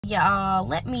Y'all,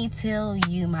 let me tell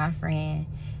you, my friend,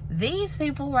 these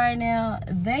people right now,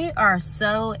 they are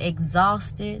so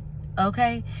exhausted.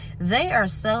 Okay, they are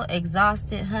so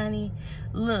exhausted, honey.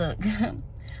 Look,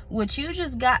 what you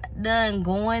just got done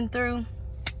going through,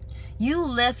 you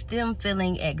left them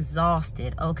feeling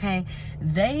exhausted. Okay,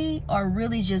 they are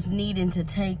really just needing to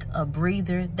take a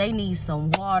breather. They need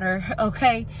some water.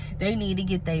 Okay, they need to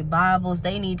get their Bibles.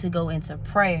 They need to go into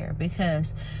prayer,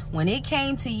 because when it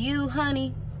came to you,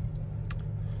 honey,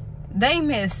 they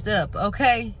messed up.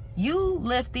 Okay, you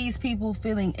left these people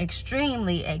feeling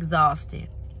extremely exhausted,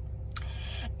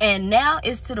 and now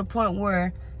it's to the point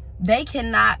where they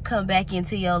cannot come back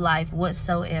into your life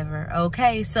whatsoever.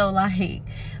 Okay, so like,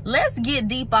 let's get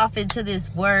deep off into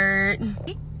this word.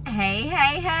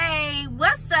 Hey,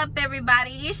 what's up,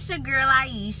 everybody? It's your girl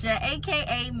Aisha,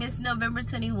 aka Miss November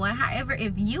 21. However,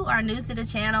 if you are new to the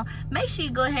channel, make sure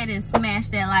you go ahead and smash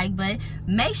that like button.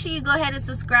 Make sure you go ahead and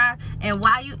subscribe, and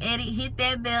while you edit, hit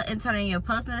that bell and turn on your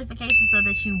post notifications so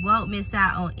that you won't miss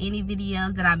out on any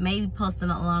videos that I may be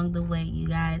posting along the way, you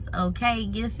guys. Okay,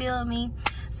 you feel me?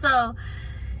 So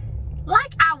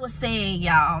like I was saying,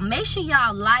 y'all, make sure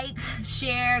y'all like,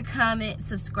 share, comment,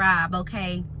 subscribe.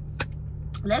 Okay,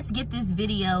 let's get this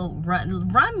video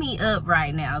run me up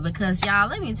right now, because y'all,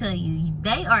 let me tell you,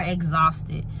 they are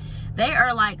exhausted. They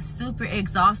are like super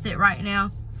exhausted right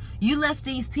now. You left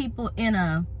these people in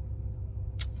a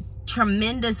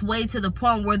tremendous way, to the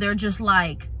point where they're just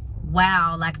like,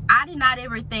 wow, like, I did not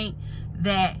ever think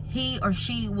that he or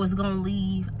she was gonna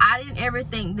leave. I didn't ever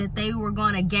think that they were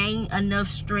gonna gain enough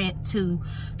strength to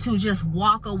just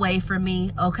walk away from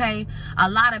me. Okay, a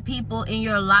lot of people in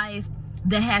your life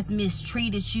that has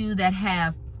mistreated you, that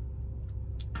have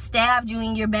stabbed you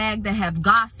in your back, that have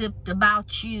gossiped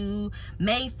about you,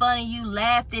 made fun of you,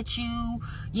 laughed at you,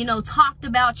 you know, talked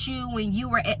about you when you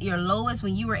were at your lowest,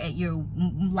 when you were at your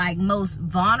like most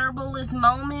vulnerablest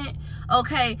moment.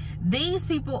 Okay, these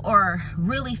people are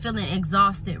really feeling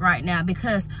exhausted right now,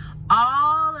 because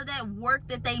all of that work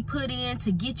that they put in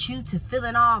to get you to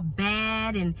feeling all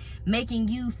bad and making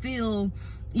you feel,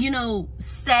 you know,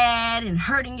 sad and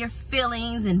hurting your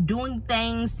feelings and doing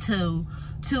things to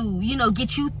you know,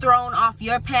 get you thrown off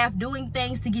your path, doing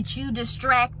things to get you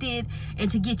distracted and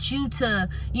to get you to,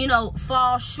 you know,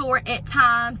 fall short at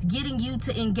times, getting you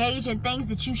to engage in things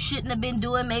that you shouldn't have been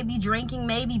doing, maybe drinking,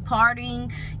 maybe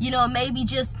partying, you know, maybe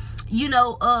just, you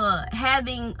know,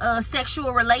 having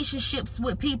sexual relationships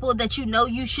with people that you know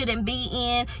you shouldn't be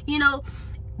in. You know,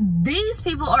 these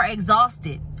people are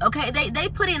exhausted. Okay, they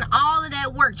put in all of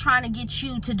that work trying to get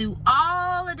you to do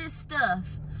all of this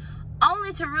stuff,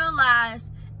 only to realize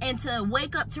and to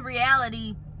wake up to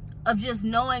reality of just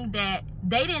knowing that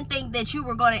they didn't think that you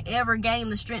were going to ever gain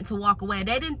the strength to walk away.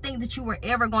 They didn't think that you were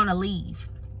ever going to leave.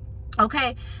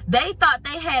 Okay, they thought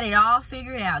they had it all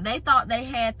figured out. They thought they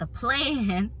had the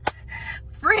plan.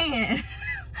 friend,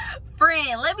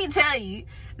 let me tell you,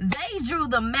 they drew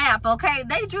the map. Okay,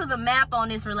 they drew the map on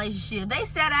this relationship. They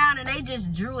sat down and they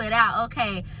just drew it out.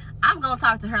 Okay, I'm gonna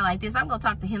talk to her like this, I'm gonna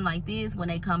talk to him like this. When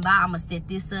they come by, I'm gonna set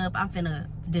this up, I'm finna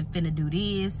do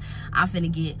this, I'm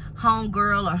finna get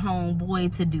homegirl or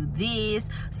homeboy to do this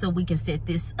so we can set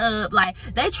this up. Like,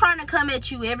 they trying to come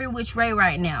at you every which way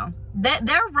right now.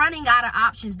 They're running out of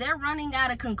options, they're running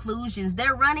out of conclusions,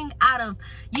 they're running out of,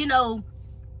 you know,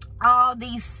 all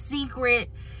these secret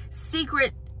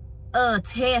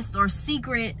tests or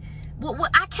secret, well,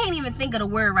 I can't even think of the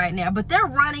word right now, but they're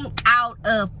running out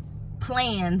of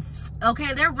plans.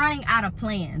 Okay, they're running out of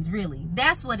plans. Really,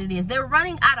 that's what it is. They're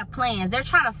running out of plans. They're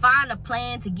trying to find a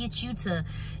plan to get you to,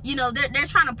 you know, they're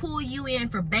trying to pull you in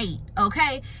for bait.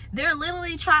 Okay, they're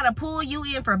literally trying to pull you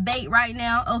in for bait right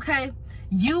now. Okay,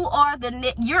 you are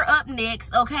you're up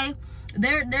next. Okay,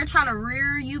 they're trying to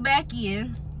rear you back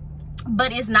in,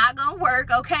 but it's not gonna work.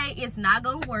 Okay, it's not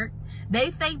gonna work. They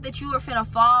think that you are finna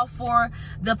fall for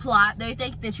the plot. They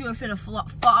think that you are finna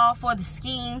fall for the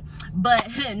scheme. But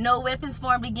no weapons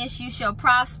formed against you shall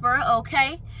prosper,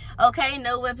 okay? Okay,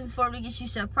 no weapons formed against you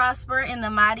shall prosper in the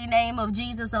mighty name of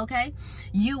Jesus, okay?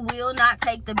 You will not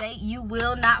take the bait. You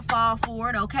will not fall for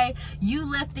it, okay? You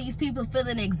left these people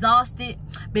feeling exhausted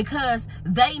because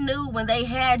they knew when they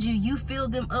had you, you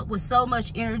filled them up with so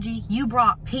much energy. You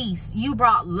brought peace. You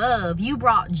brought love. You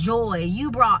brought joy. You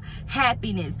brought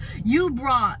happiness. You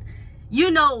brought,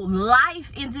 you know,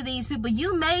 life into these people.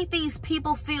 You made these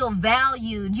people feel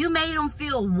valued. You made them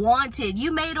feel wanted.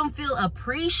 You made them feel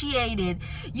appreciated.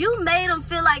 You made them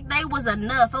feel like they was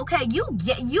enough. Okay, you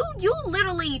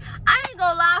literally, I ain't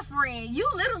gonna lie, friend, you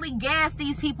literally gassed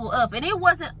these people up, and it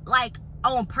wasn't like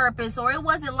on purpose, or it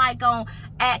wasn't like on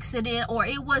accident, or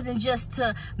it wasn't just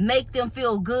to make them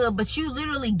feel good, but you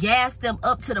literally gassed them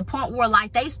up to the point where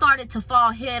like they started to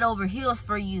fall head over heels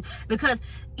for you. Because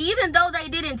even though they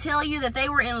didn't tell you that they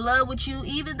were in love with you,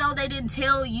 even though they didn't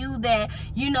tell you that,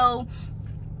 you know,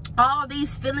 all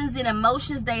these feelings and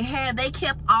emotions they had, they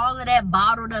kept all of that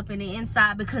bottled up in the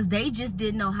inside because they just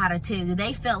didn't know how to tell you.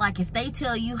 They felt like if they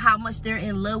tell you how much they're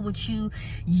in love with you,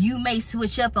 you may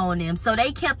switch up on them. So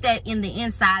they kept that in the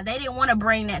inside. They didn't want to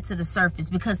bring that to the surface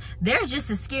because they're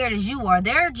just as scared as you are.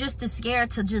 They're just as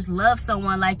scared to just love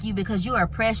someone like you because you are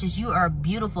precious, you are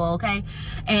beautiful, okay?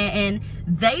 And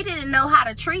they didn't know how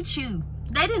to treat you.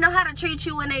 They didn't know how to treat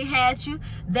you when they had you.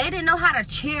 They didn't know how to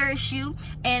cherish you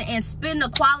and spend the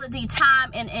quality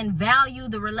time and value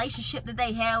the relationship that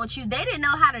they had with you. They didn't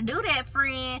know how to do that,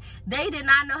 friend. They did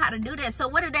not know how to do that. So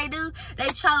what did they do? They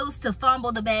chose to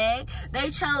fumble the bag.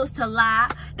 They chose to lie.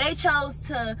 They chose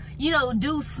to, you know,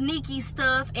 do sneaky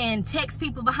stuff and text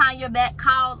people behind your back,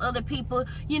 call other people,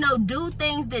 you know, do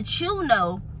things that you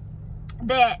know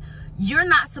that you're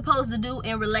not supposed to do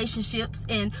in relationships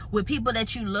and with people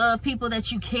that you love, people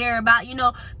that you care about. You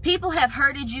know, people have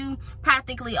hurted you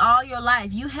practically all your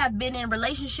life. You have been in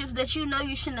relationships that you know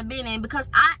you shouldn't have been in, because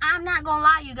I'm not gonna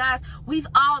lie, you guys, we've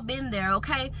all been there,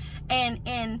 okay?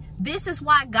 And this is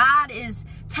why God is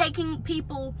taking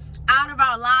people out of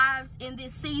our lives in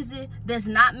this season that's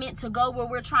not meant to go where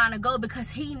we're trying to go, because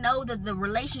he know that the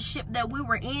relationship that we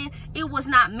were in, it was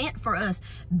not meant for us.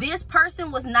 This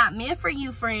person was not meant for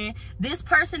you, friend. This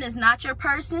person is not your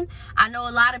person. I know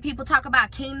a lot of people talk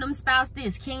about kingdom spouse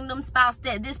this, kingdom spouse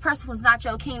that. This person was not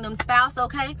your kingdom spouse,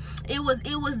 okay? It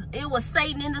was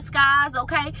Satan in disguise,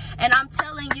 okay? And I'm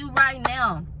telling you right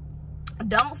now,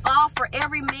 don't fall for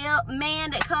every man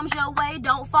that comes your way.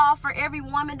 Don't fall for every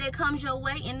woman that comes your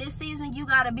way. In this season, you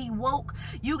got to be woke.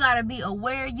 You got to be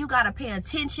aware. You got to pay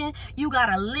attention. You got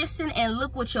to listen and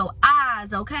look with your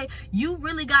eyes, okay? You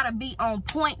really got to be on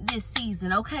point this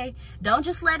season, okay? Don't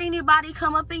just let anybody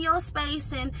come up in your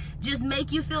space and just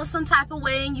make you feel some type of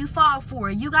way and you fall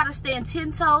for it. You got to stand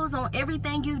 10 toes on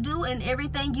everything you do and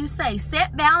everything you say.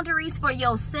 Set boundaries for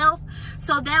yourself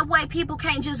so that way people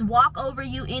can't just walk over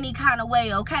you any kind of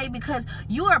way, okay? Because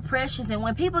you are precious, and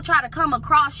when people try to come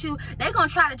across you, they're gonna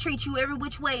try to treat you every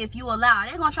which way if you allow.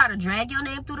 They're gonna try to drag your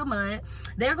name through the mud.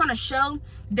 They're gonna show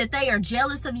that they are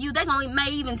jealous of you. They're gonna may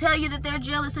even tell you that they're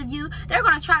jealous of you. They're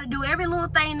gonna try to do every little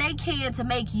thing they can to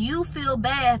make you feel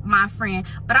bad, my friend.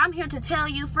 But I'm here to tell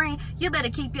you, friend, you better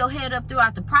keep your head up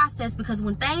throughout the process, because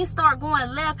when things start going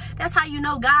left, that's how you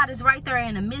know God is right there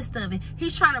in the midst of it.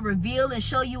 He's trying to reveal and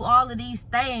show you all of these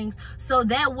things so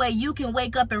that way you can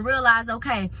wake up and realize,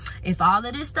 okay, if all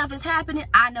of this stuff is happening,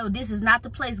 I know this is not the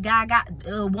place God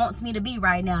wants me to be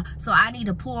right now. So I need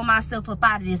to pull myself up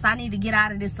out of this. I need to get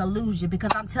out of this illusion,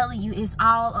 because I'm telling you, it's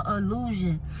all an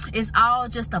illusion. It's all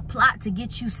just a plot to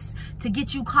get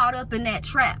you caught up in that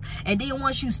trap. And then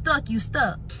once you stuck, you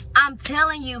stuck. I'm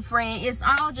telling you, friend, it's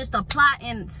all just a plot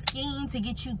and scheme to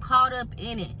get you caught up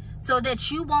in it, so that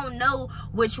you won't know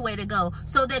which way to go,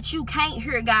 so that you can't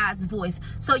hear God's voice,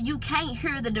 so you can't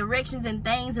hear the directions and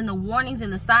things and the warnings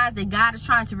and the signs that God is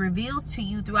trying to reveal to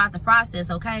you throughout the process,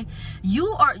 okay?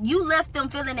 You left them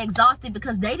feeling exhausted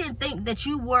because they didn't think that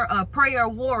you were a prayer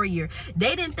warrior.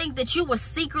 They didn't think that you were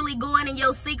secretly going in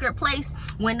your secret place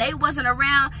when they wasn't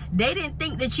around. They didn't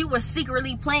think that you were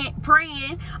secretly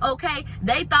praying, okay?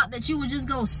 They thought that you were just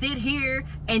gonna sit here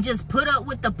and just put up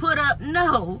with the put up.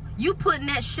 No, you putting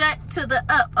that shut to the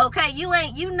up, okay?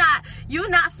 You're not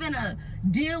finna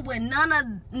deal with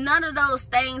none of those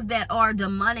things that are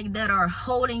demonic, that are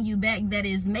holding you back, that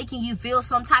is making you feel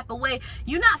some type of way.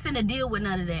 You're not finna deal with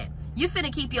none of that. You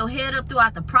finna keep your head up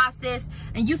throughout the process,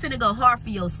 and you finna go hard for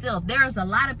yourself. There's a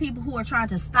lot of people who are trying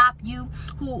to stop you,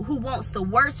 who wants the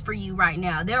worst for you right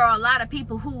now. There are a lot of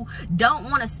people who don't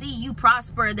want to see you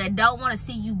prosper, that don't want to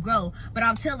see you grow. But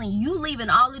I'm telling you, you leaving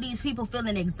all of these people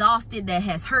feeling exhausted, that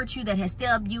has hurt you, that has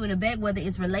stabbed you in the back, whether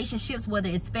it's relationships, whether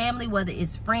it's family, whether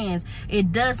it's friends.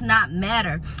 It does not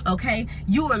matter, okay?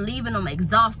 You are leaving them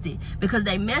exhausted because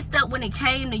they messed up when it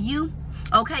came to you.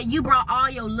 Okay, you brought all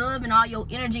your love and all your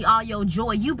energy, all your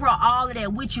joy. You brought all of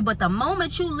that with you. But the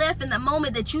moment you left and the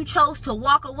moment that you chose to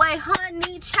walk away,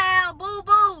 honey, child,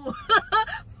 boo-boo,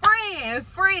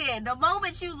 friend, the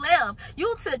moment you left,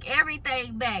 you took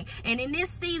everything back. And in this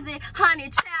season, honey,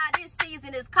 child, this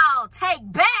season is called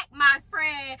Take Back, my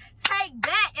friend. Take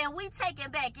back. And we taking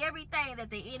back everything that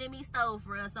the enemy stole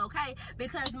for us, okay?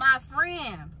 Because my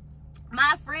friend,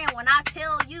 when I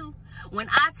tell you When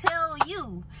I tell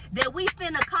you that we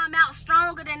finna come out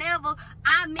stronger than ever,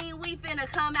 I mean we finna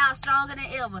come out stronger than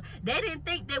ever. They didn't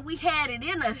think that we had it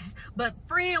in us, but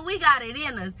friend, we got it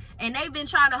in us. And they've been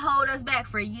trying to hold us back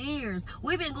for years.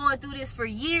 We've been going through this for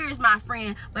years, my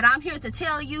friend. But I'm here to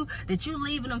tell you that you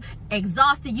leaving them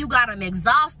exhausted. You got them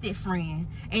exhausted, friend.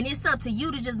 And it's up to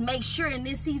you to just make sure in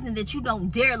this season that you don't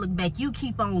dare look back. You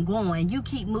keep on going. You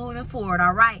keep moving forward,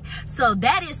 all right? So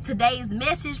that is today's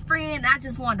message, friend. I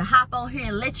just wanted to hop on here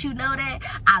and let you know that.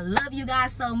 I love you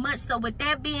guys so much. So with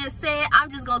that being said,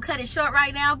 I'm just going to cut it short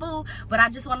right now, boo. But I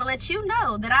just want to let you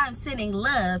know that I am sending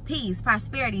love, peace,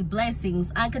 prosperity,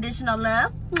 blessings, unconditional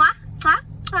love. Mwah, mwah,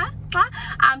 mwah, mwah.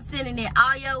 I'm sending it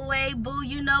all your way, boo.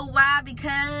 You know why?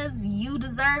 Because you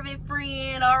deserve it,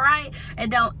 friend, all right? And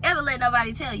don't ever let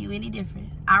nobody tell you any different,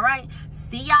 all right?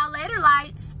 See y'all later,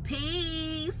 lights.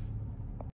 Peace.